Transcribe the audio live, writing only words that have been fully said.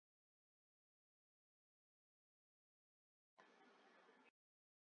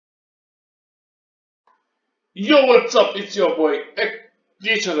Yo, what's up? It's your boy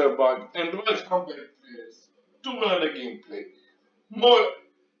X-Treme back, and welcome back, players, to another gameplay. More,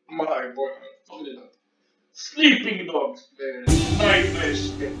 my boy, fuck it up. Sleeping Dogs, players, Nightmare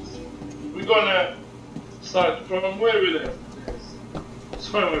Skins. We're gonna start from where we left, players.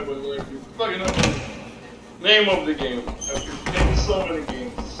 Sorry, my boy, where we fucking up. Name of the game. I've been playing so many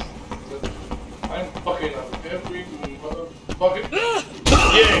games. I'm fucking up every motherfucking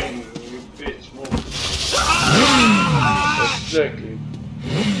game, you bitch. Move. Exactly.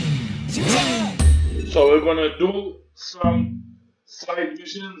 So we're gonna do some side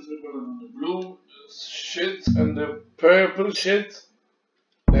missions. We're gonna do the blue shit and the purple shit.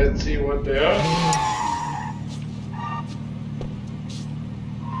 Let's see what they are. Let's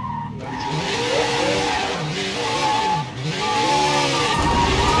see what they are.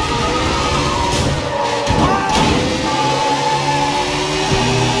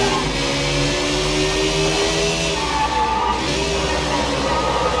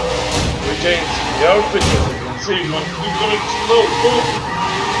 Change the outfit, as you can see, but we're going slow.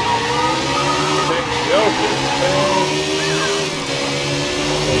 Change the outfit,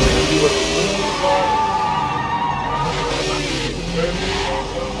 and see what the moves are.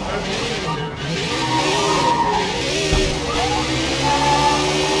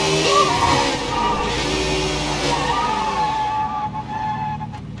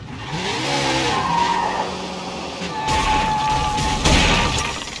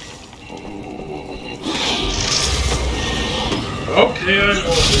 Okay, I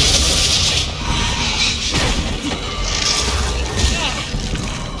know this.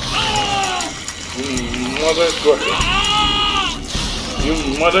 Mother trucker. You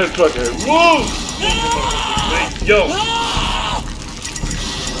mother trucker. Whoa! Hey, yo!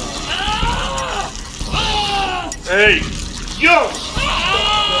 Hey, yo!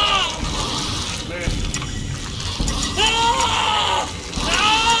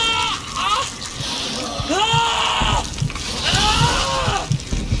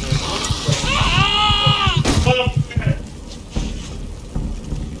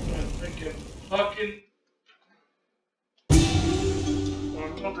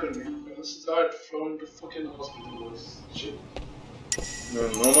 Start from the fucking hospital. Shit. No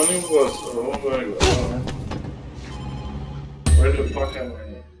money was. Oh my god. Where the fuck am I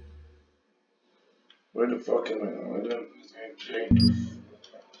now? Where the fuck am I now? I don't change.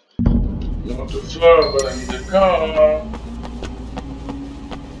 Not the floor, but I need a car. Oh my god.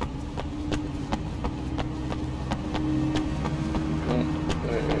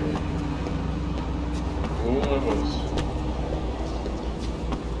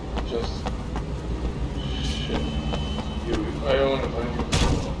 Just shit. I don't want to find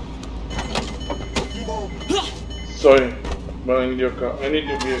you. Sorry, but I need your car. I need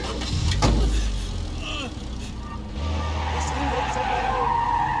your vehicle.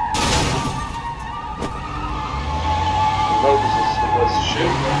 No, this is the best shit,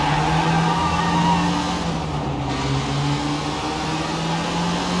 man.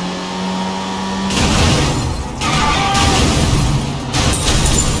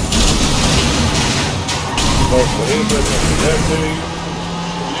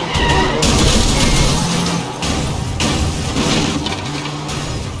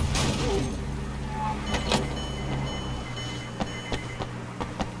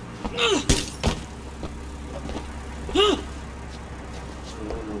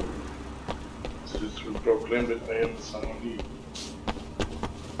 This will proclaim that I am the son of Eve.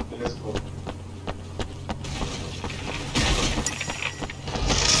 Let's go.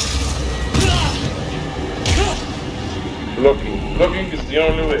 Blocking. Blocking is the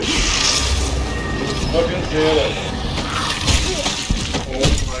only way. Blocking is the only way. Oh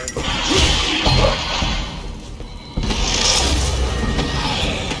my god.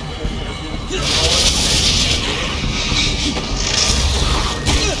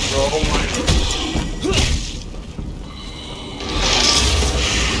 Oh my god.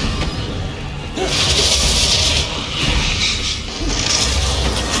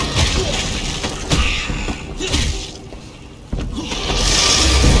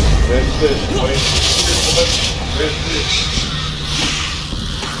 That's it, wait. That's it.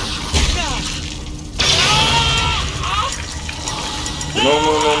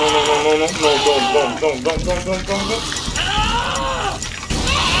 Don't.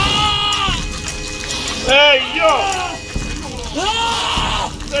 Hey, yo!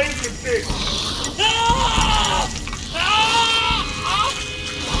 Save the bitch!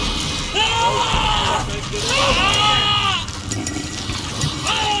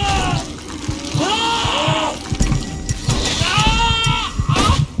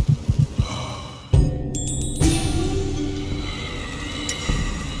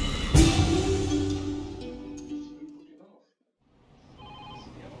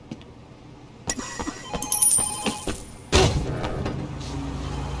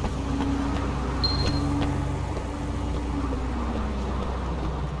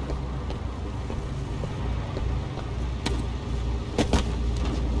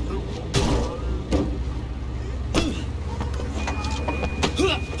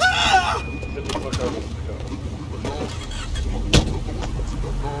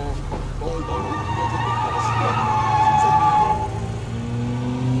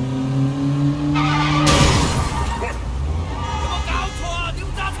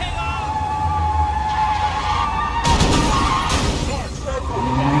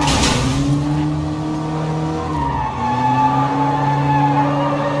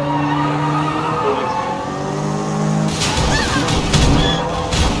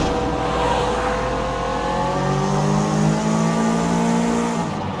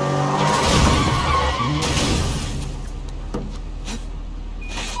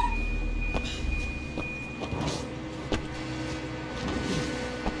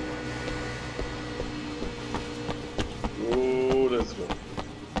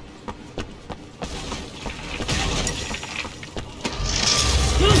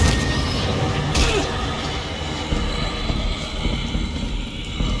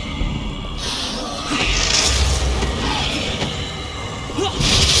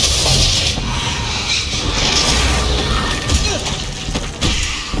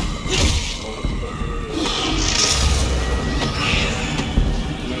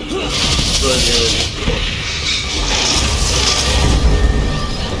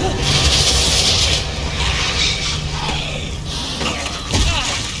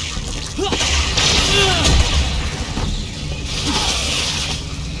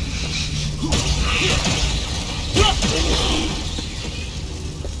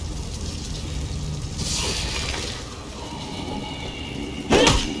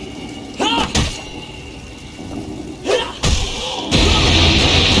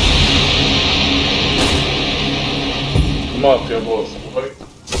 Mafia boss, boy.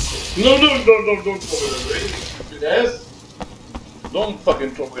 No, don't throw it away. Stupid ass. Don't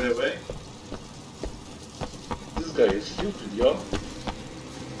fucking throw it away. This guy is stupid, yo.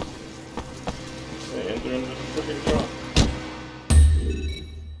 Okay, enter into the fucking trap.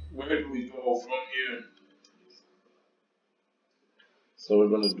 Where do we go from here? So we're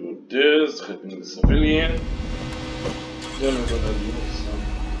gonna do this, helping the civilian. Then we're gonna do some.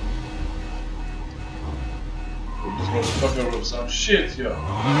 We're just gonna fuck her with some shit, yo.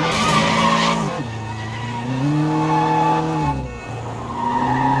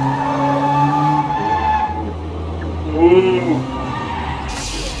 Ooh.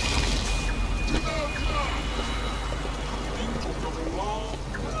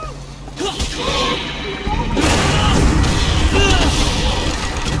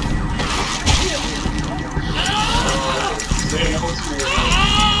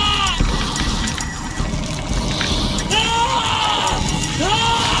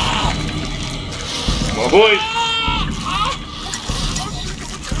 My boy!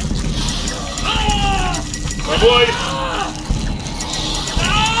 My boy!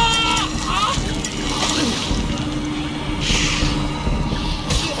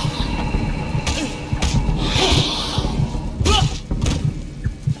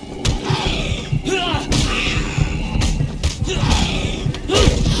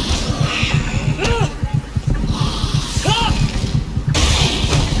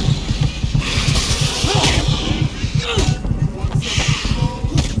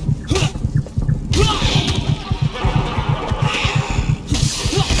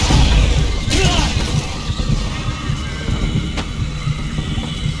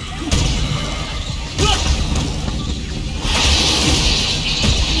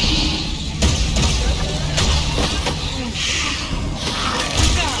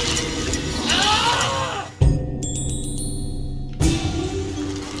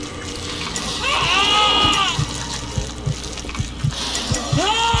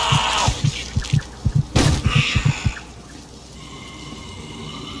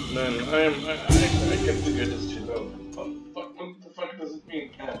 Man, I can figure this shit out. What the fuck does it mean,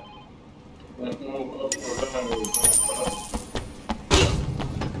 can? Like, move up or down or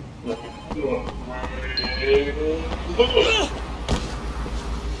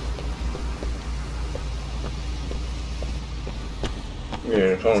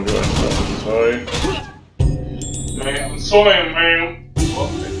yeah, can't do it. I'm sorry. Man, I'm sorry, man. Oh,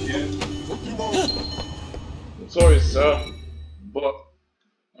 I can't. I'm sorry, sir. But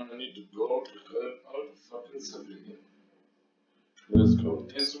I need to go to help out the fucking civilian. Let's go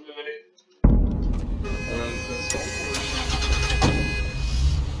this way. And this way.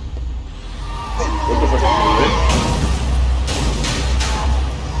 What the fuck is this?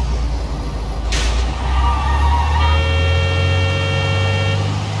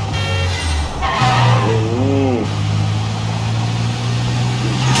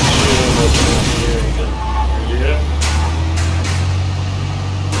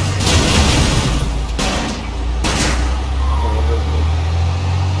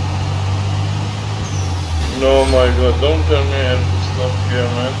 Oh my god, don't tell me I have to stop here,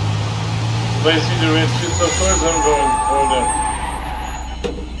 man. If I see the red shit, of course I'm going for them.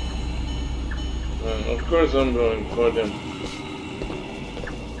 Man, of course I'm going for them.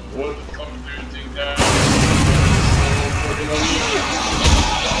 What the fuck do you think that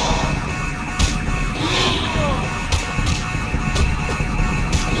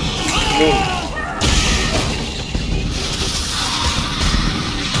no.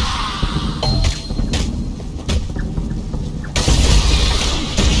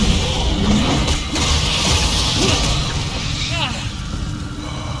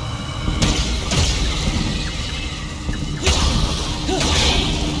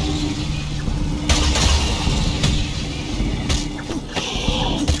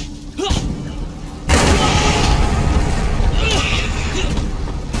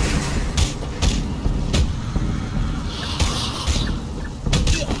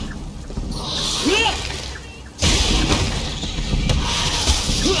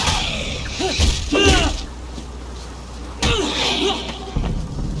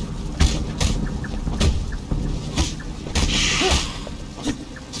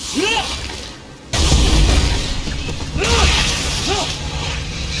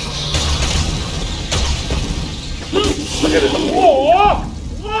 Look at it. Oh!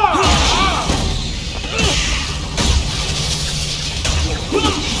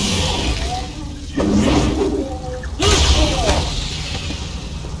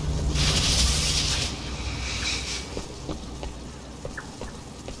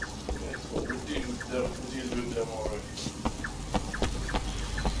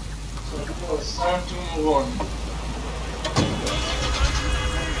 It's time to move on.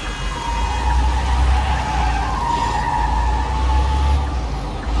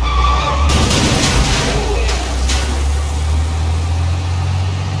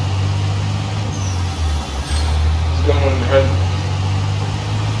 It's going ahead.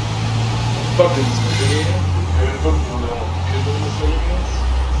 Fucking screen. You're looking at the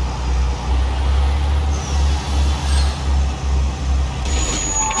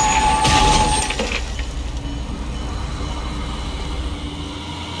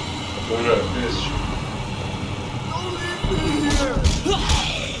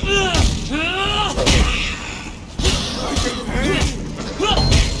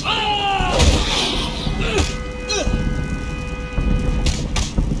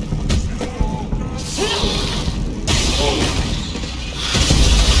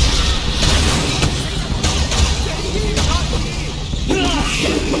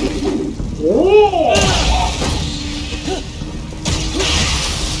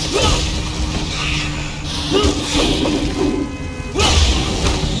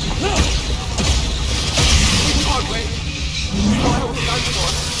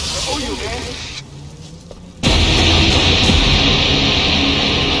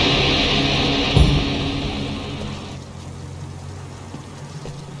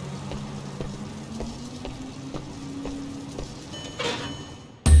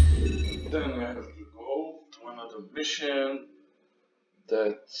Then I have to go to another mission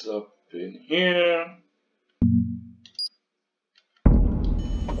that's up in here.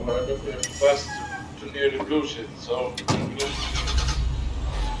 Well, I don't have fast to near the blue shit, so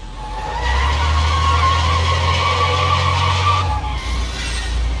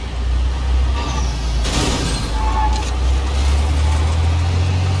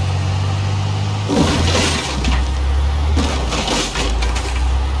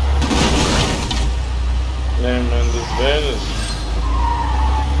damn man, this van is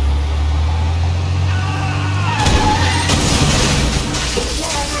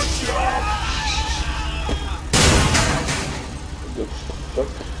the fuck?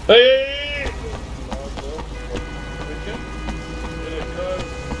 Hey!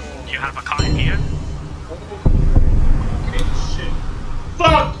 You have a car in here?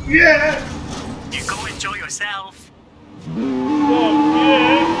 Fuck yeah! You go enjoy yourself. Fuck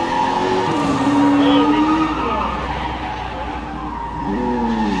yeah!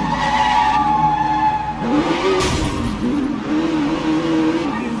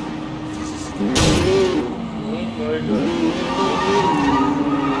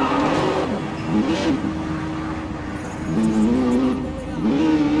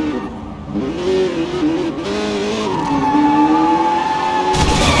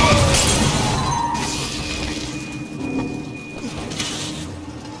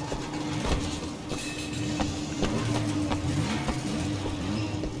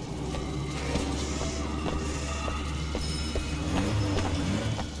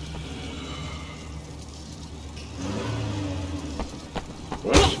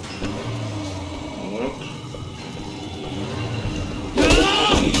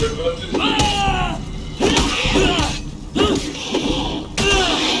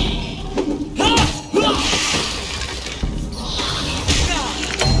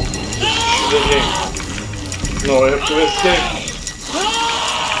 No, I have to escape.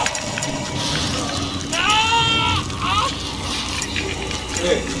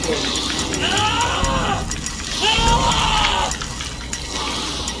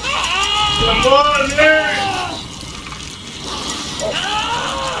 Come on, man!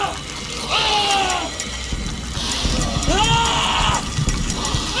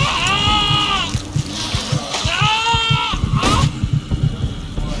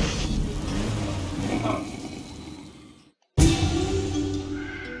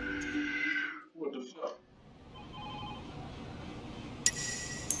 What the fuck?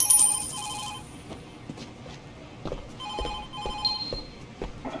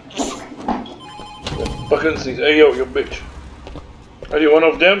 Fucking things. Hey yo, you bitch. Are you one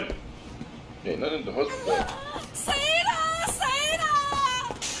of them? Hey, not in the hospital.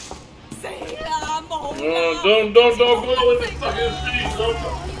 No, don't go in the fucking street.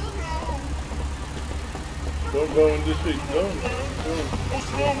 Don't go in the street. Don't.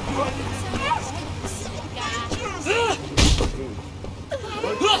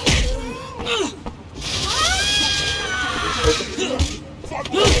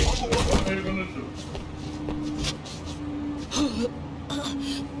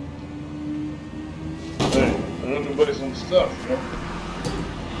 Hey, I want to buy some stuff, you know?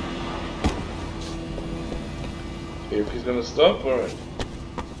 If he's gonna stop, alright.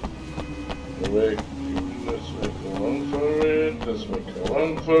 Wait, let's make a run for it. Let's make a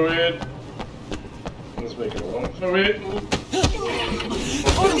run for it. Let's make a run for it.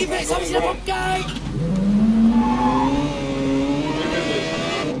 Oh, di pensa mi siamo ok! Look at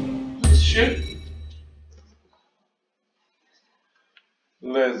this shit.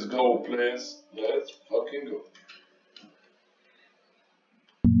 Let's go, please. Let's fucking go.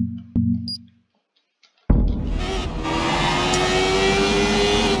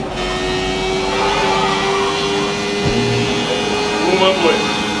 My boy.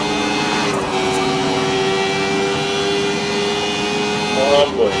 My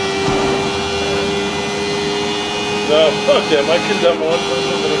boy. No, fuck them. I killed them one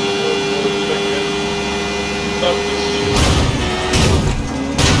person that I'm stop this shit.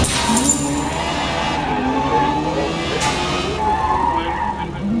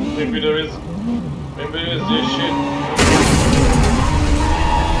 Maybe there is this shit.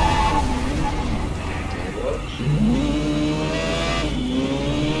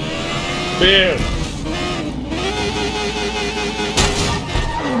 Bear.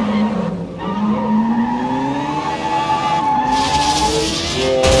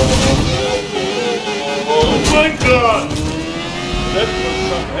 Oh my god! That was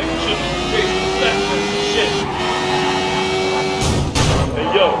some action face that shit. Hey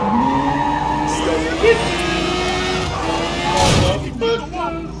yo.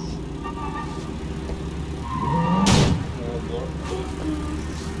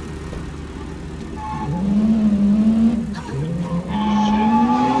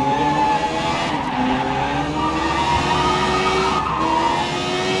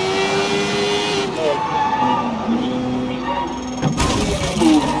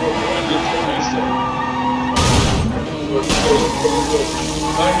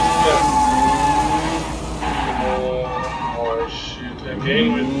 Hey yo, oh shit, again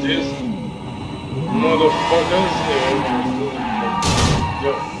with this motherfuckers here.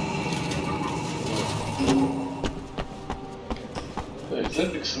 Yo. Is that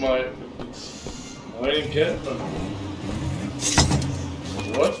big smile? Smiling cat?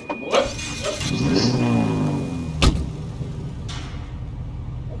 What? What? What is this?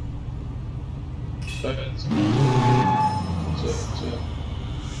 That's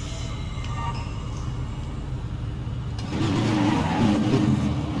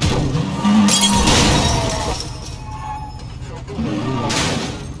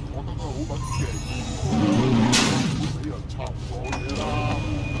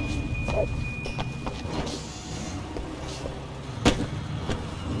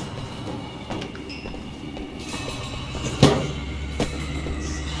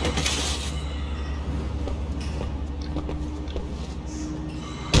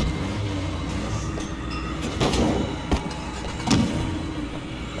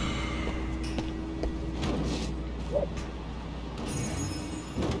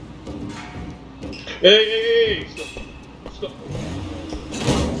Hey, stop. Stop.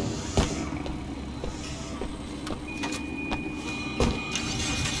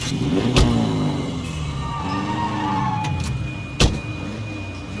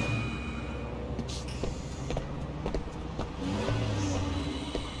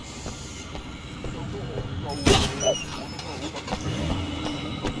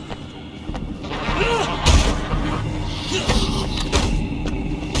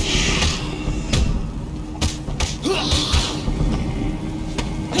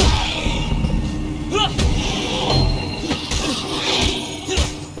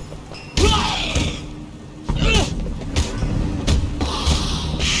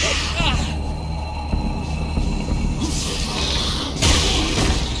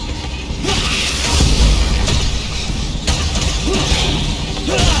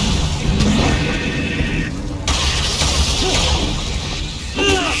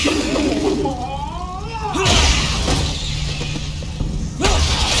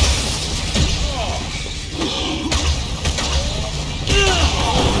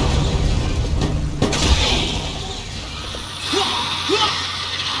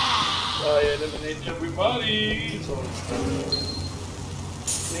 I eliminate everybody, so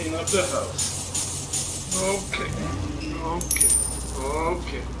clean up the house. Okay, okay,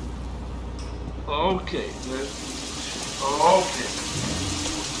 okay, okay, okay.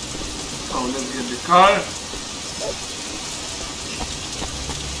 So let's get the car.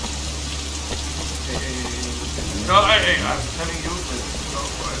 No, hey, I'm telling you that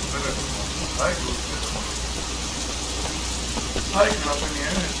better. I go. Cycle up in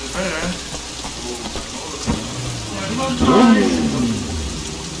here, is it better?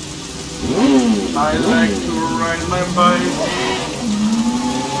 I like to ride my bike.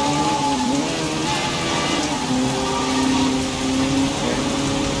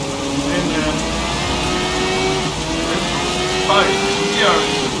 And then 5 years.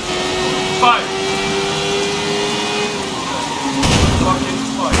 5. Fucking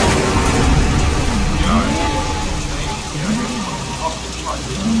 5.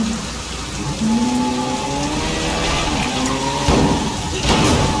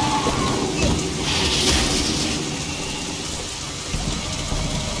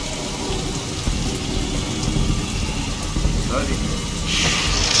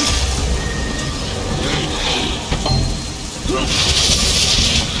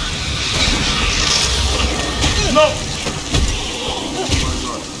 No!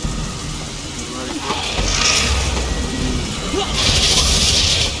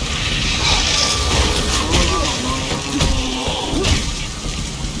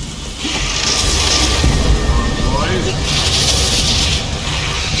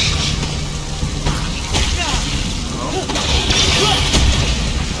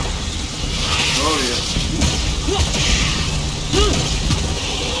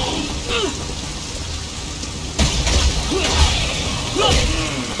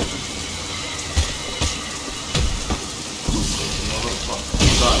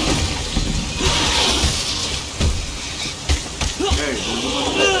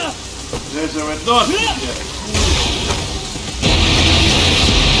 There's a red dot. Yeah.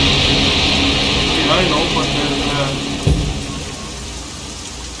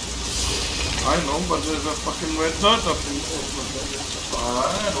 I know, but there's a fucking red dot up in there. I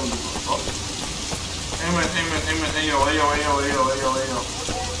don't give a fuck. Amen, ayo.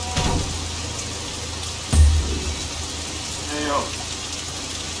 Ayo.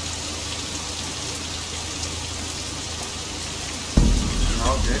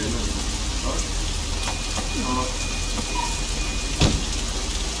 Okay.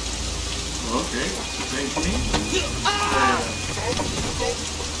 Okay, thank me.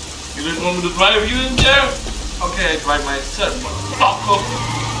 You didn't want me to drive you in there? Okay, I drive myself, motherfucker.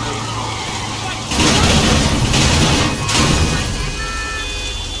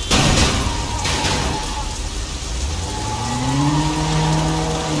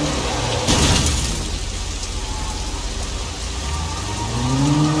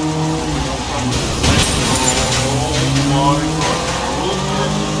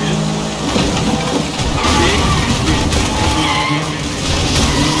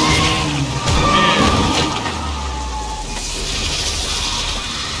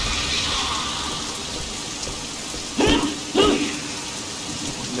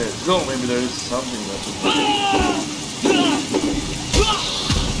 Let's go, maybe there is something that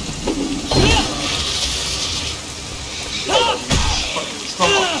fucking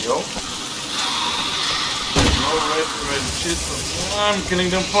stomach, yo. No red shit. I'm killing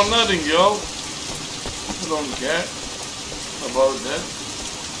them for nothing, yo. I don't care about that.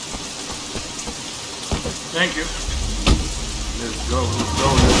 Thank you. Let's go.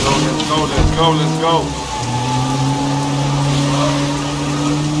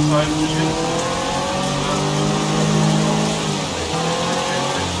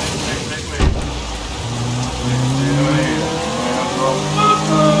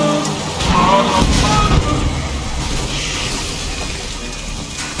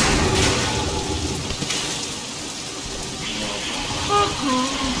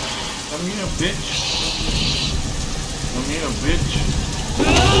 Come here, bitch.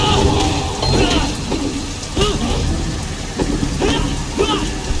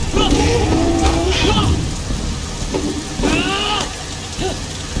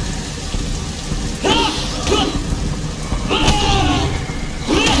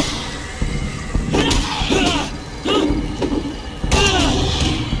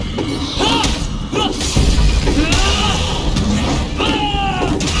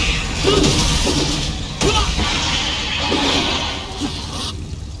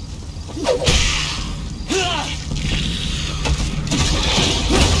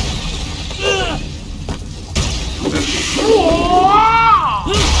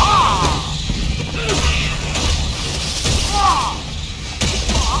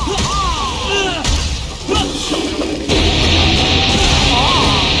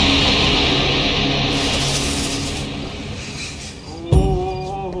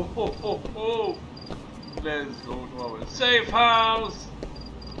 Let's go to our safe house.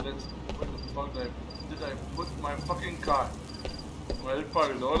 Where the fuck did I put my fucking car? Well, fuck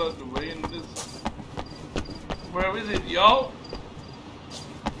it, all the way in this. Where is it, yo?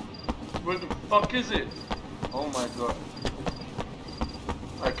 fuck is it? Oh my god.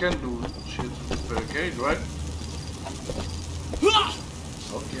 I can do shit with this barricade, right?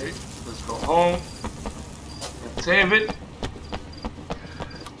 Okay, let's go home. Let's save it.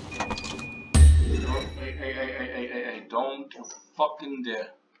 Hey, don't you fucking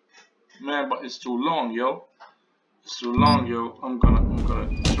dare. Man, but it's too long, yo. It's too long, yo. I'm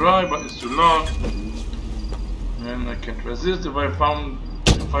gonna try, but it's too long. Man, I can't resist if I find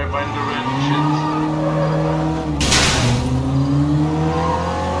the red shit.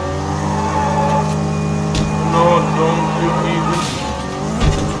 No, don't you even.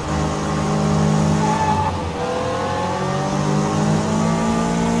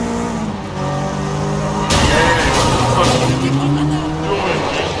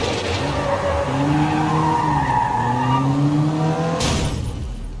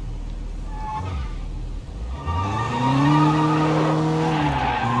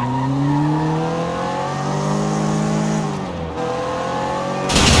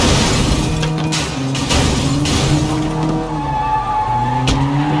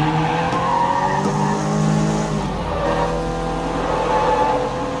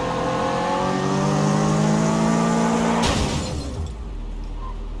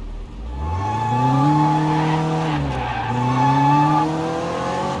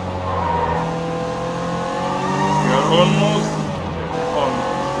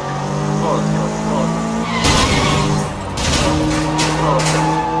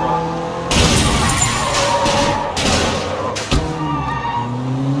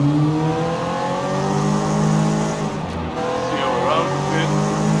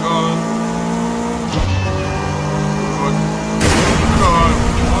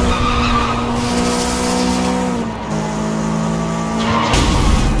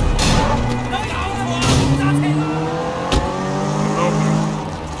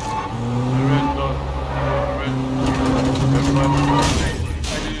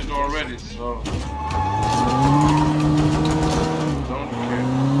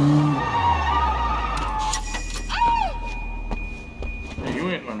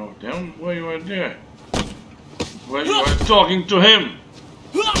 Talking to him.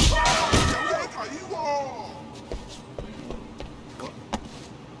 What?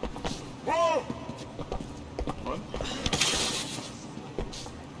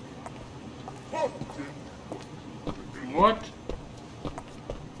 What?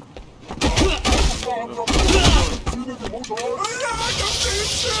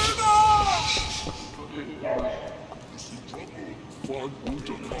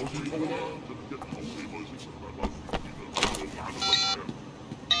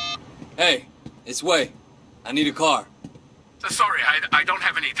 Hey, it's Wei. I need a car. Sorry, I don't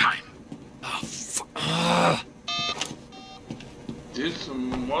have any time. Oh, fuck. This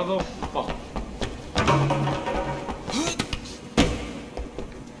motherfucker.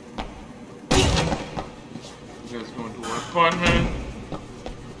 Let's go into our apartment.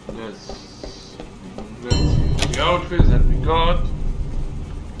 Let's see the outfits that we got.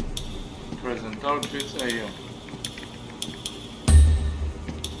 Present outfits, yeah.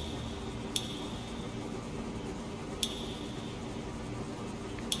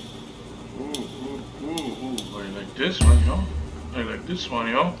 I like this one, yo. I like this one,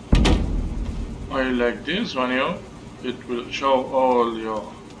 yo. I like this one, yo. It will show all,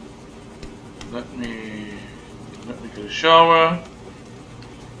 yo. Let me get a shower.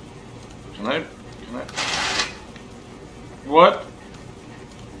 Can I? What?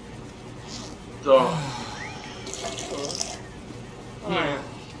 The?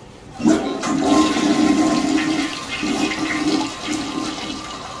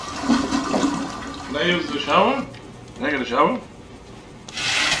 Can I use the shower? Can I get a shower?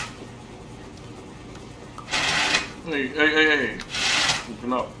 Hey.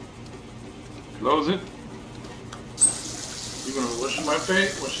 Open up. Close it. You're gonna wash my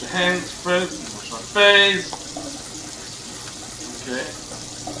face, wash your hands first, wash my face. Okay.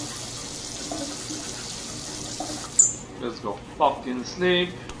 Let's go fucking sleep.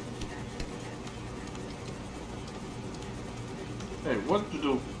 Hey, what to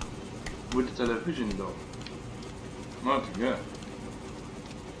do with the television though? Nothing, yeah.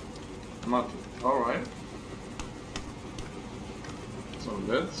 Nothing. Alright. So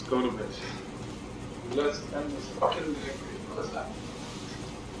let's go to bed. Let's end this fucking day because I'm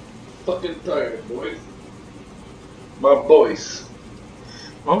fucking tired, boys. My boys.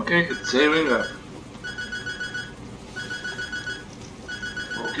 Okay, it's saving up.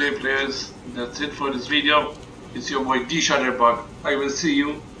 Okay, players, that's it for this video. It's your boy D-Shutterbug. I will see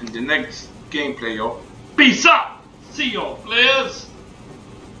you in the next gameplay, yo. Peace out! See y'all, players!